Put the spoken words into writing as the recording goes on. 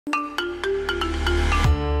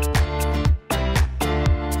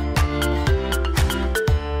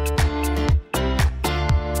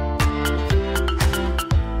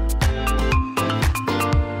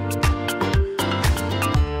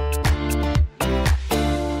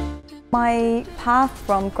My path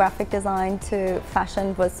from graphic design to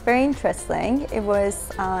fashion was very interesting.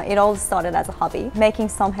 It all started as a hobby, making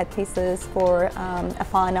some headpieces for a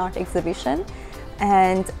fine art exhibition,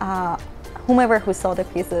 and whomever who saw the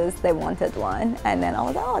pieces, they wanted one, and then I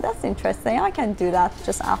was like, oh, that's interesting, I can do that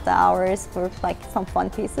just after hours for like some fun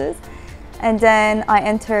pieces. And then I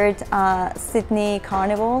entered Sydney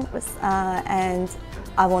Carnival, and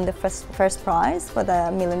I won the first prize for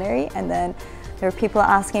the Milliner, and then there were people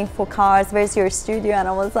asking for cars, where's your studio? And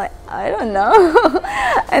I was like, I don't know.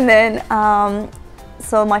 And then,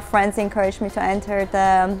 so my friends encouraged me to enter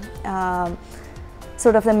the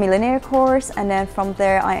sort of the Milliner course, and then from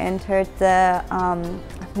there I entered the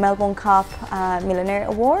Melbourne Cup Milliner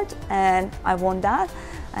Award, and I won that.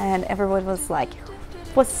 And everyone was like,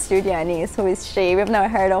 what's Studio Aniss? Who is she? We've never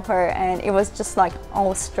heard of her. And it was just like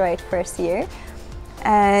all straight first year.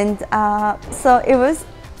 And so it was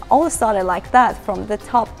all started like that from the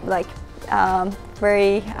top, like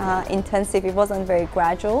very intensive. It wasn't very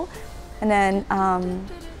gradual. And then,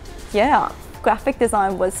 yeah, graphic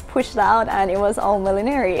design was pushed out and it was all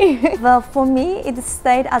millinery. Well, for me, it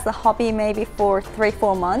stayed as a hobby maybe for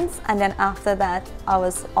 3-4 months. And then after that, I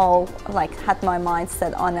was all like, had my mind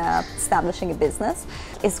set on establishing a business.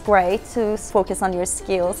 It's great to focus on your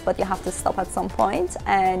skills, but you have to stop at some point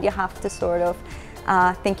and you have to sort of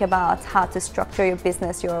think about how to structure your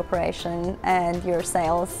business, your operation, and your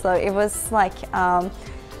sales. So it was like,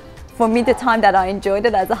 for me, the time that I enjoyed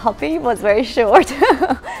it as a hobby was very short.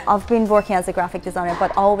 I've been working as a graphic designer,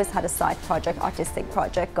 but always had a side project, artistic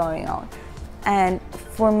project going on. And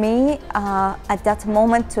for me, at that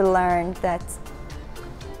moment to learn that,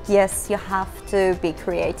 yes, you have to be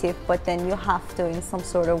creative, but then you have to, in some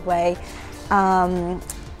sort of way,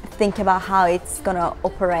 think about how it's going to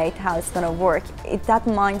operate, how it's going to work. That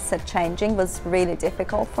mindset changing was really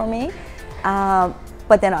difficult for me,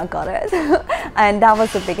 but then I got it. And that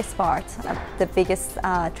was the biggest part, the biggest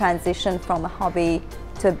transition from a hobby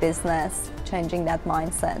to a business, changing that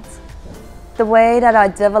mindset. The way that I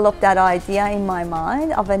developed that idea in my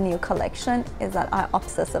mind of a new collection is that I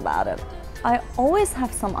obsess about it. I always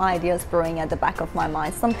have some ideas brewing at the back of my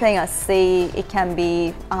mind. Something I see, it can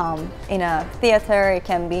be in a theater, it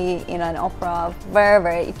can be in an opera, wherever.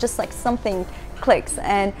 It just like something clicks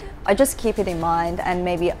and I just keep it in mind, and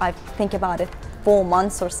maybe I think about it 4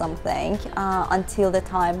 months or something until the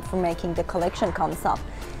time for making the collection comes up.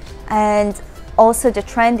 And also the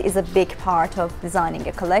trend is a big part of designing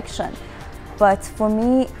a collection. But for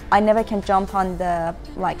me, I never can jump on the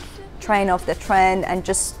train of the trend and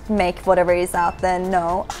just make whatever is out there.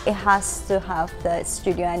 No, it has to have the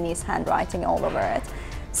Studio Aniss handwriting all over it.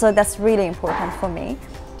 So that's really important for me.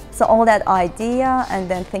 So all that idea, and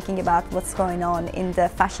then thinking about what's going on in the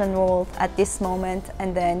fashion world at this moment,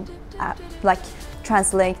 and then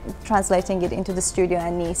translating it into the Studio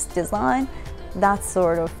Aniss design, that's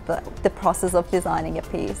sort of the process of designing a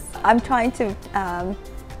piece. I'm trying to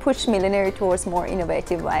push millinery towards more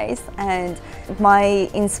innovative ways, and my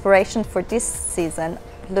inspiration for this season,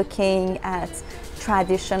 looking at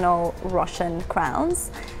traditional Russian crowns,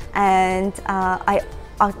 and I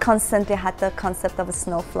constantly had the concept of a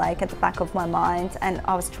snowflake at the back of my mind, and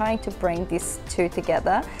I was trying to bring these two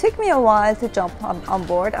together. It took me a while to jump on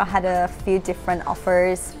board. I had a few different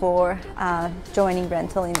offers for joining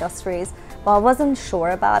rental industries, but I wasn't sure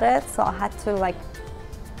about it, so I had to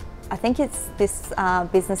I think these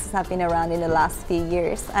businesses have been around in the last few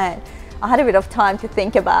years, and I had a bit of time to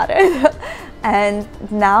think about it. And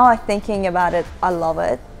now I'm thinking about it, I love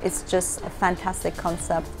it. It's just a fantastic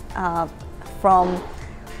concept from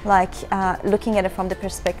looking at it from the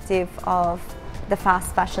perspective of the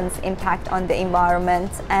fast fashion's impact on the environment,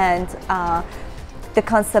 and the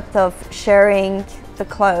concept of sharing the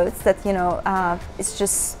clothes that, it's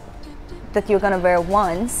just that you're going to wear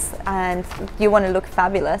once and you want to look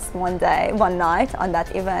fabulous one night on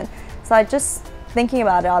that event. So I just thinking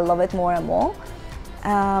about it, I love it more and more.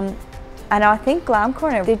 And I think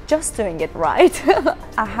GlamCorner, they're just doing it right.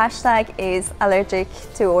 Our hashtag is allergic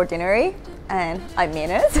to ordinary, and I mean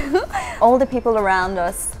it. All the people around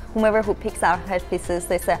us, whomever who picks our headpieces,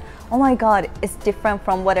 they say, oh my God, it's different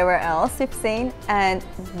from whatever else you've seen. And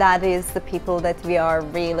that is the people that we are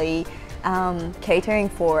really catering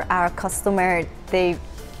for. Our customer, they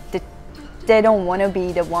don't want to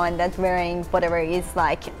be the one that's wearing whatever is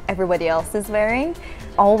like everybody else is wearing.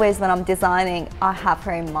 Always when I'm designing, I have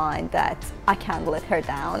her in mind that I can't let her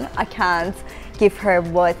down. I can't give her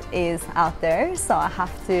what is out there, so I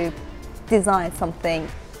have to design something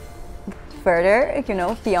further,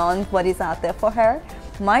 beyond what is out there for her.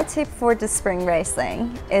 My tip for the spring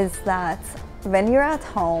racing is that when you're at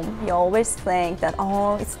home, you always think that,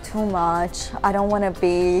 oh, it's too much, I don't want to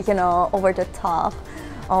be, you know, over the top.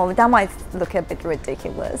 Oh, that might look a bit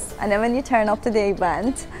ridiculous. And then when you turn up to the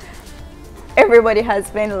event, everybody has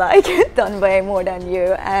been like done way more than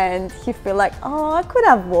you, and you feel like, oh, I could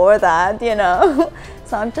have wore that, you know.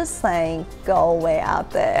 So I'm just saying, go way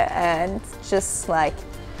out there and just like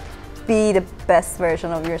be the best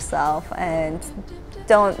version of yourself, and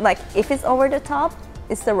don't, like, if it's over the top,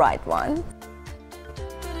 it's the right one.